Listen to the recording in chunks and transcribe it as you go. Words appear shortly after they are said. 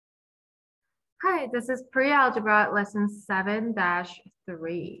Hi, this is Pre-Algebra lesson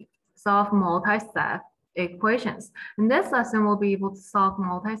 7-3. Solve multi-step equations. In this lesson, we'll be able to solve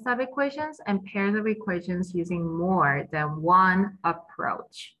multi-step equations and pairs of equations using more than one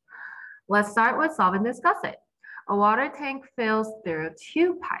approach. Let's start with solve and discuss it. A water tank fills through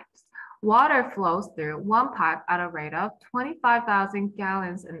two pipes. Water flows through one pipe at a rate of 25,000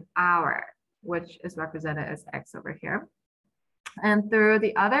 gallons an hour, which is represented as X over here. And through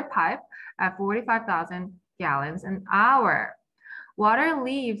the other pipe at 45,000 gallons an hour. Water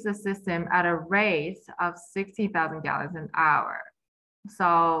leaves the system at a rate of 60,000 gallons an hour.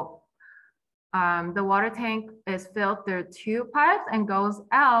 So the water tank is filled through two pipes and goes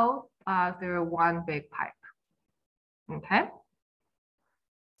out through one big pipe. Okay.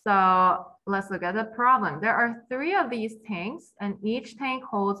 So let's look at the problem. There are three of these tanks and each tank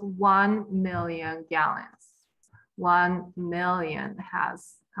holds 1 million gallons. 1 million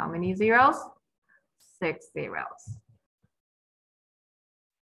has how many zeros? 6 zeros.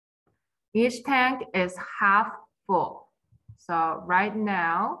 Each tank is half full. So right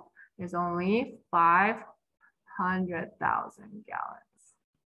now is only 500,000 gallons.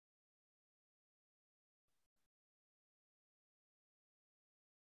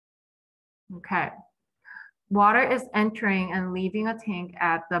 Okay. Water is entering and leaving a tank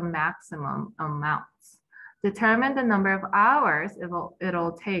at the maximum amounts. Determine the number of hours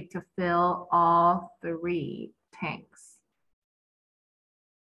it'll take to fill all three tanks.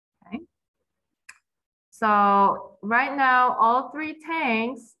 Okay. So right now, all three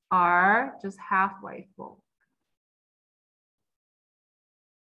tanks are just halfway full.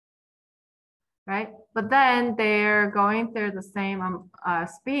 Right? But then they're going through the same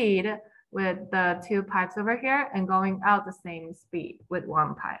speed with the two pipes over here and going out the same speed with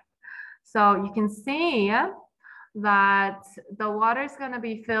one pipe. So you can see that the water is going to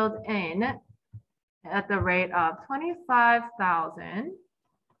be filled in at the rate of 25,000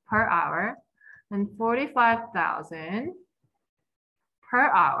 per hour and 45,000 per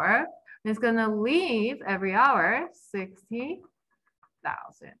hour. It's going to leave every hour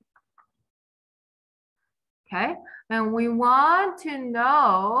 60,000. Okay, and we want to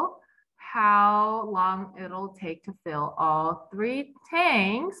know how long it'll take to fill all three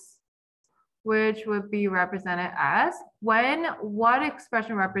tanks, which would be represented as what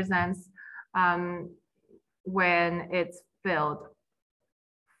expression represents when it's filled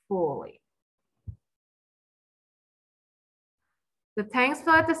fully. The tanks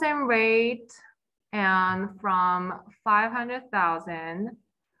fill at the same rate and from 500,000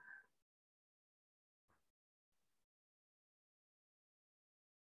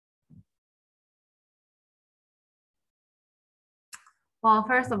 Well,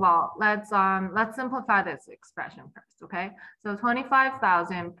 first of all, let's simplify this expression first, okay? So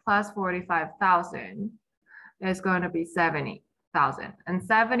 25,000 plus 45,000 is going to be 70,000. And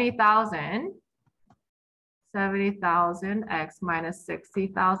 70,000 x minus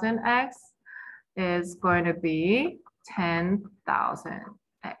 60,000 x is going to be 10,000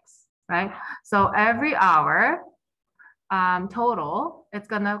 x, right? So every hour total, it's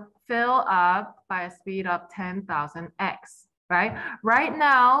going to fill up by a speed of 10,000 x. Right? Right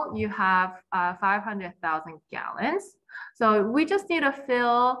now, you have 500,000 gallons. So we just need to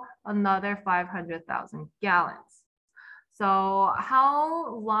fill another 500,000 gallons. So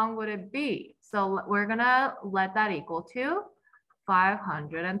how long would it be? So we're gonna let that equal to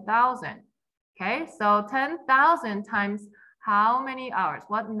 500,000. Okay, so 10,000 times how many hours?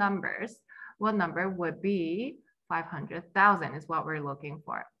 What number would be 500,000 is what we're looking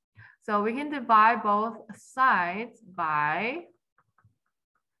for. So we can divide both sides by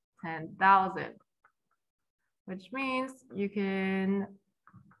 10,000, which means you can,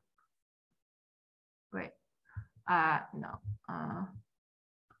 you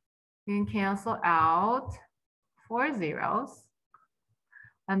can cancel out 4 zeros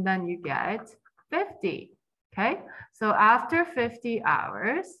and then you get 50, okay? So after 50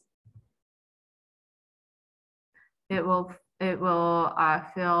 hours, it will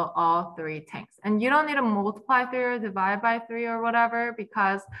fill all three tanks. And you don't need to multiply 3 or divide by 3 or whatever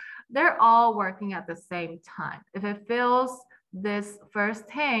because they're all working at the same time. If it fills this first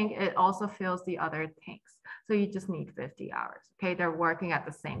tank, it also fills the other tanks. So you just need 50 hours, okay? They're working at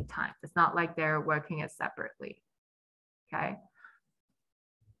the same time. It's not like they're working it separately, okay?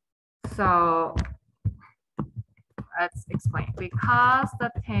 So let's explain. Because the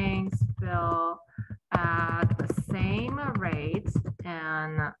tanks fill at the same rate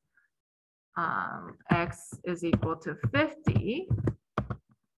and x is equal to 50,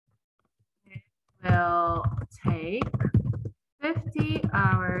 it will take 50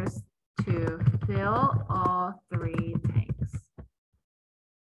 hours to fill all 3 tanks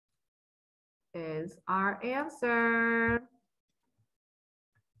is our answer.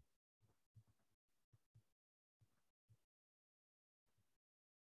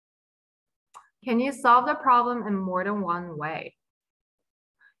 Can you solve the problem in more than one way?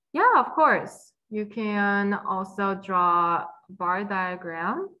 Yeah, of course. You can also draw a bar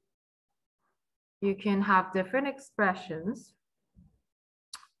diagram. You can have different expressions.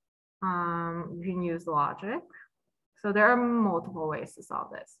 You can use logic. So there are multiple ways to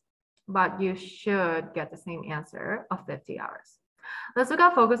solve this, but you should get the same answer of 50 hours. Let's look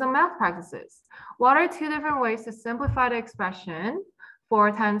at focus on math practices. What are 2 different ways to simplify the expression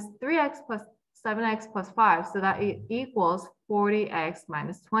 4 times 3x plus 7x plus 5 so that it equals 40x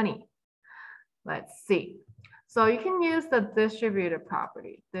minus 20? Let's see. So you can use the distributive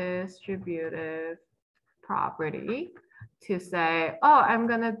property to say, oh, I'm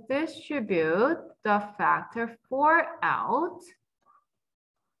going to distribute the factor 4 out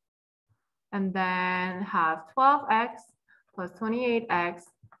and then have 12x plus 28x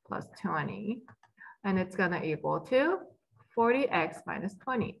plus 20. And it's going to equal to 40x minus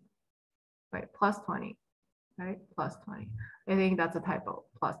 20, right? Plus 20, right? Plus 20. I think that's a typo,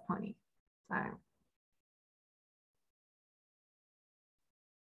 plus 20. Sorry.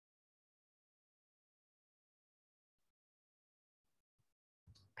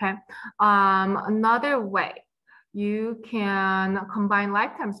 Okay, another way, you can combine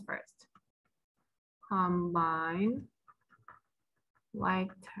like terms first. Combine like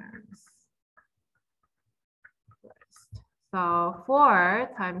terms first. So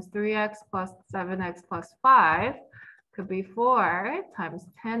 4 times 3x plus 7x plus 5 could be 4 times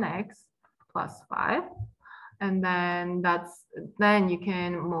 10x plus 5. And then you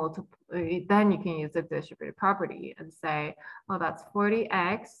can use the distributive property and say, well, that's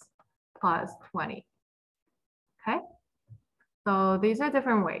 40x plus 20. Okay, so these are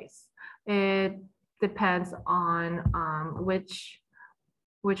different ways. It depends on which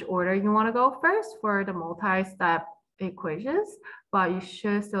order you want to go first for the multi-step equations, but you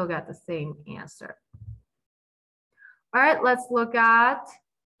should still get the same answer. All right, let's look at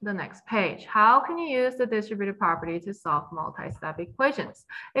the next page. How can you use the distributive property to solve multi-step equations?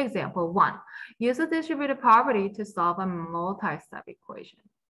 Example 1, use the distributive property to solve a multi-step equation.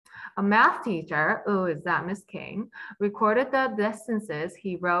 A math teacher, oh, is that Miss King, recorded the distances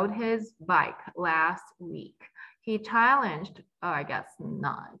he rode his bike last week. He challenged, oh, I guess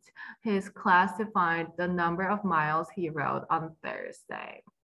not, his class to find the number of miles he rode on Thursday.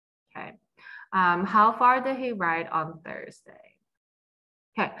 Okay, how far did he ride on Thursday?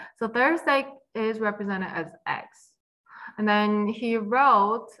 Okay, so Thursday is represented as X. And then he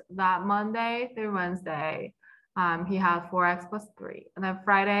wrote that Monday through Wednesday, he had 4x plus 3. And then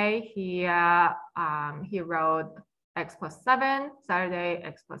Friday, he wrote x plus 7, Saturday,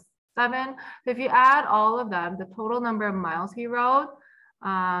 x plus 7. So if you add all of them, the total number of miles he rode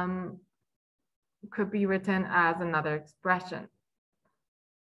could be written as another expression.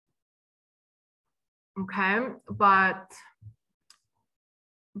 Okay, but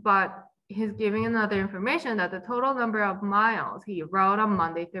he's giving another information that the total number of miles he rode on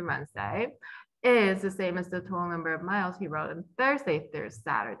Monday through Wednesday is the same as the total number of miles he rode on Thursday through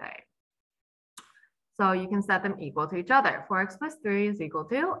Saturday. So you can set them equal to each other. 4x plus 3 is equal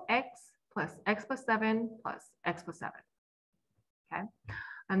to x plus 7 plus x plus 7. Okay,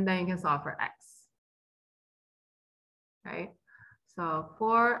 and then you can solve for x. Right? So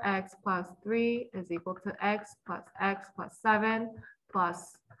 4x plus 3 is equal to x plus 7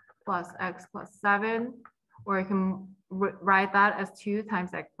 plus x plus 7, or you can write that as 2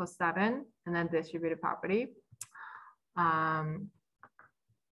 times x plus 7 and then distribute a property. But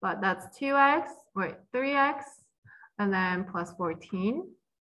that's 3x, and then plus 14.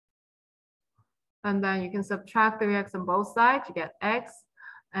 And then you can subtract 3x on both sides, you get x,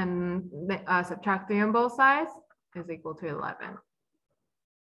 and subtract 3 on both sides is equal to 11.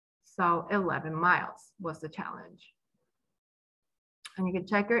 So 11 miles was the challenge. And you can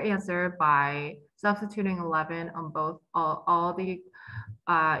check your answer by substituting 11 on both all the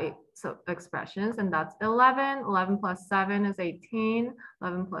expressions, and that's 11. 11 plus 7 is 18.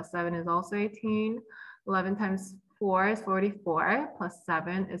 11 plus 7 is also 18. 11 times 4 is 44, plus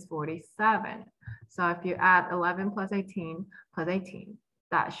 7 is 47. So if you add 11 plus 18,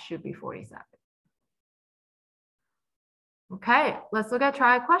 that should be 47. Okay, let's look at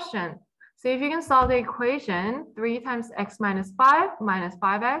try a question. See if you can solve the equation 3 times x minus 5 minus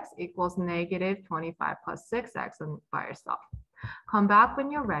 5x equals negative 25 plus 6x by yourself. Come back when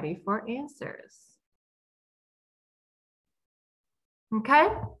you're ready for answers. Okay,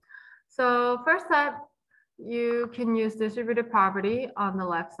 So first step, you can use distributive property on the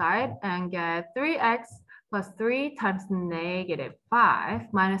left side and get 3x plus 3 times negative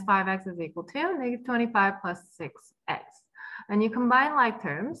 5 minus 5x is equal to negative 25 plus 6x. And you combine like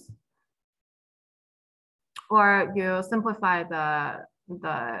terms, or you simplify the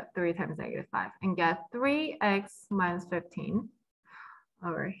 3 times negative 5 and get 3x minus 15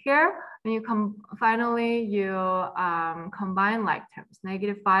 over here. And you finally combine like terms.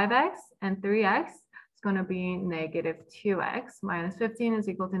 Negative 5x and 3x is going to be negative 2x minus 15 is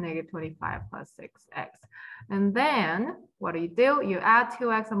equal to negative 25 plus 6x. And then what do? You add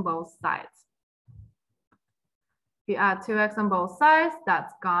 2x on both sides. If you add 2x on both sides,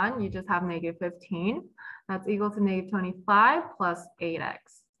 that's gone. You just have negative 15. That's equal to negative 25 plus 8x.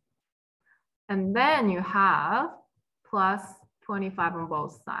 And then you have plus 25 on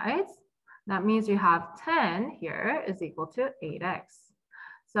both sides. That means you have 10 here is equal to 8x.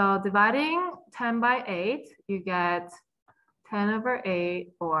 So dividing 10 by 8, you get 10 over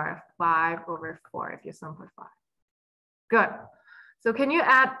 8 or 5 over 4 if you simplify. Good. So can you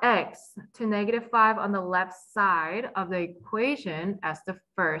add x to negative 5 on the left side of the equation as the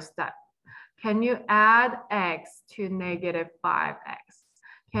first step? Can you add x to negative 5x?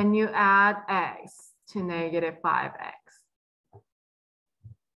 Can you add x to negative 5x?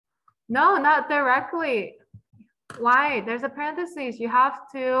 No, not directly. Why? There's a parentheses. You have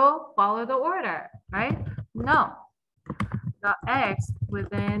to follow the order, right? No. The x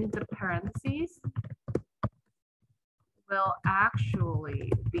within the parentheses will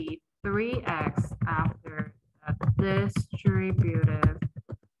actually be 3x after the distributive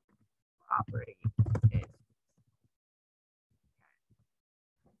property is.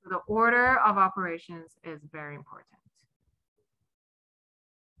 So the order of operations is very important.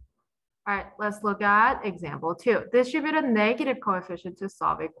 All right, let's look at example 2. Distribute a negative coefficient to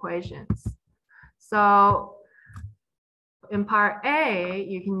solve equations. So in part A,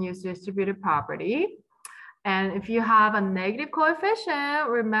 you can use distributive property. And if you have a negative coefficient,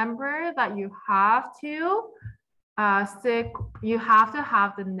 remember that you have to have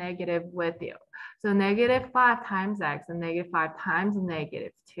the negative with you. So negative 5 times x and negative 5 times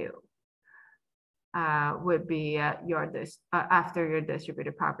negative 2 would be after your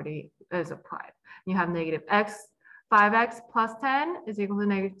distributive property is applied. You have negative 5x plus 10 is equal to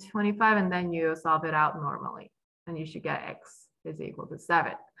negative 25, and then you solve it out normally. And you should get x is equal to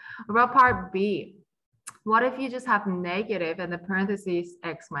 7. What about part B? What if you just have negative and the parentheses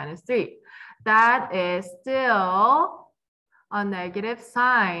x minus 3? That is still a negative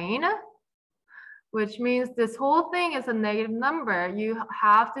sign, which means this whole thing is a negative number. You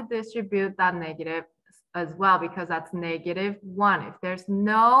have to distribute that negative as well because that's negative 1. If there's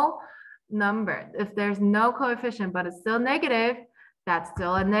no number, if there's no coefficient, but it's still negative, that's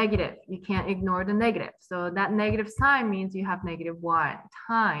still a negative. You can't ignore the negative. So that negative sign means you have negative 1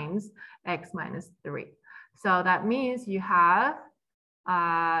 times x minus 3. So that means you have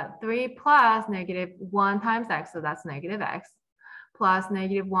 3 plus negative 1 times x, so that's negative x, plus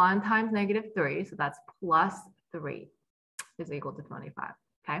negative 1 times negative 3, so that's plus 3 is equal to 25,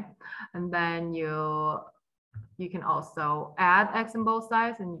 okay? And then you can also add x on both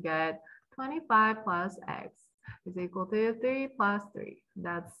sides and you get 25 plus x is equal to 3 plus 3,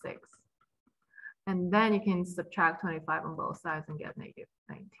 that's 6. And then you can subtract 25 on both sides and get negative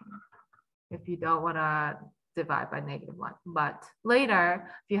 19. If you don't want to divide by negative 1. But later,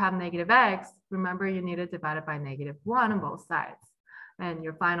 if you have negative x, remember you need to divide it by negative 1 on both sides. And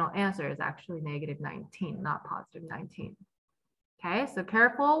your final answer is actually negative 19, not positive 19. Okay, so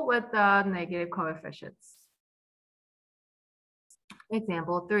careful with the negative coefficients.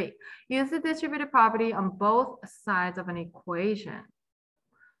 Example 3. Use the distributive property on both sides of an equation.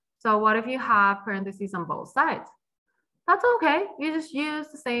 So what if you have parentheses on both sides? That's okay. You just use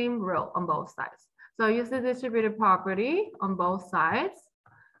the same rule on both sides. So use the distributive property on both sides.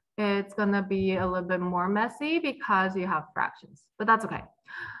 It's going to be a little bit more messy because you have fractions, but that's okay.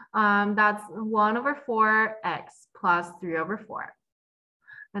 That's 1 over 4x plus 3 over 4.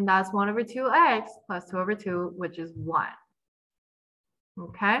 And that's 1 over 2x plus 2 over 2, which is 1.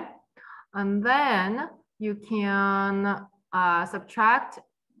 Okay. And then you can subtract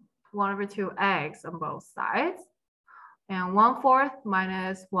 1 over 2x on both sides. And 1/4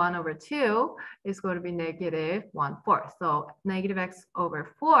 minus 1 over 2 is going to be negative 1/4. So negative x over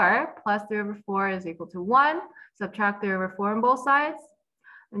 4 plus 3 over 4 is equal to 1. Subtract 3 over 4 on both sides.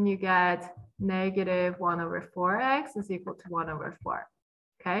 And you get negative 1 over 4x is equal to 1 over 4.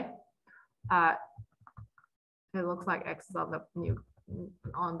 Okay. It looks like x is on the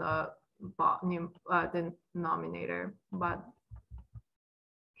denominator, but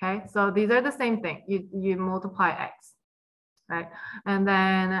Okay, so these are the same thing. You multiply x, right? And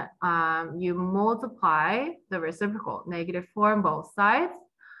then you multiply the reciprocal, -4 on both sides,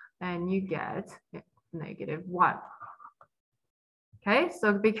 and you get -1. Okay,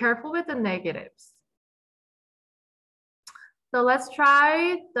 so be careful with the negatives. So let's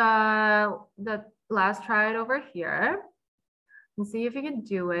try let's try it over here and see if you can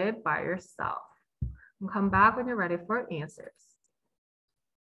do it by yourself. And come back when you're ready for answers.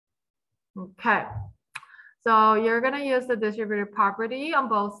 Okay, so you're gonna use the distributive property on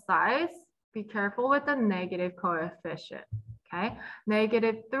both sides. Be careful with the negative coefficient, okay?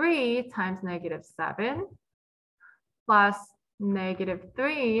 -3 times -7 plus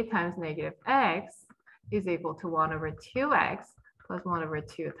 -3 times -x is equal to 1/2x plus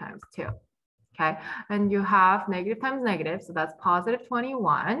 1/2 times 2, okay? And you have negative times negative, so that's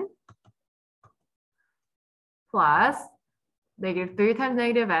 +21 plus -3 times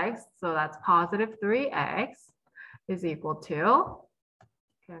 -x, so that's +3x is equal to,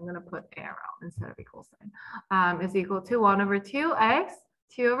 okay, I'm gonna put arrow instead of equal sign, is equal to 1/2x.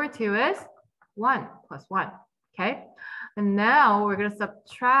 2/2 is 1 plus 1, okay? And now we're gonna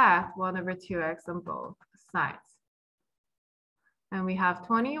subtract 1/2x on both sides. And we have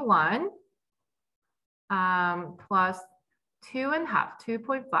 21 plus 2.5,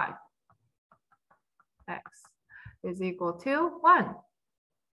 2.5 x is equal to 1.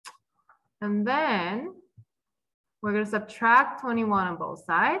 And then we're going to subtract 21 on both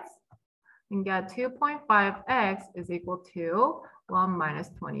sides and get 2.5x is equal to 1 minus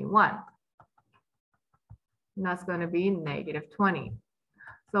 21. And that's going to be -20.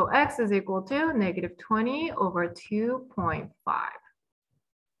 So x is equal to -20 over 2.5.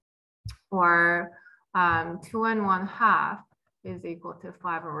 Or 2 1/2 is equal to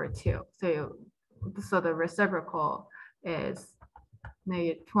 5/2. So the reciprocal is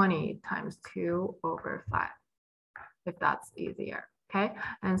 -20 times 2/5, if that's easier, okay?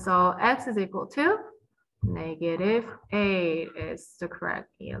 And so x is equal to -8 is the correct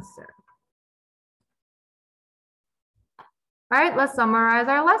answer. All right, let's summarize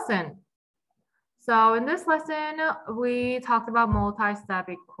our lesson. So in this lesson, we talked about multi-step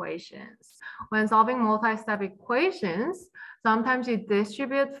equations. When solving multi-step equations, sometimes you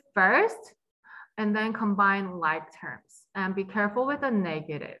distribute first and then combine like terms. And be careful with the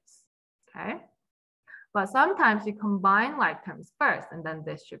negatives, okay? But sometimes you combine like terms first and then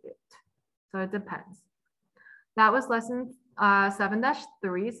distribute. So it depends. That was lesson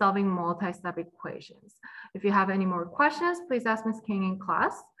 7-3, solving multi-step equations. If you have any more questions, please ask Ms. King in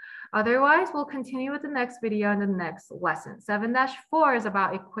class. Otherwise, we'll continue with the next video in the next lesson. 7-4 is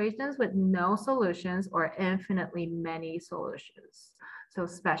about equations with no solutions or infinitely many solutions. So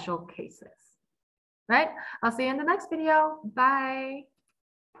special cases, right? I'll see you in the next video. Bye.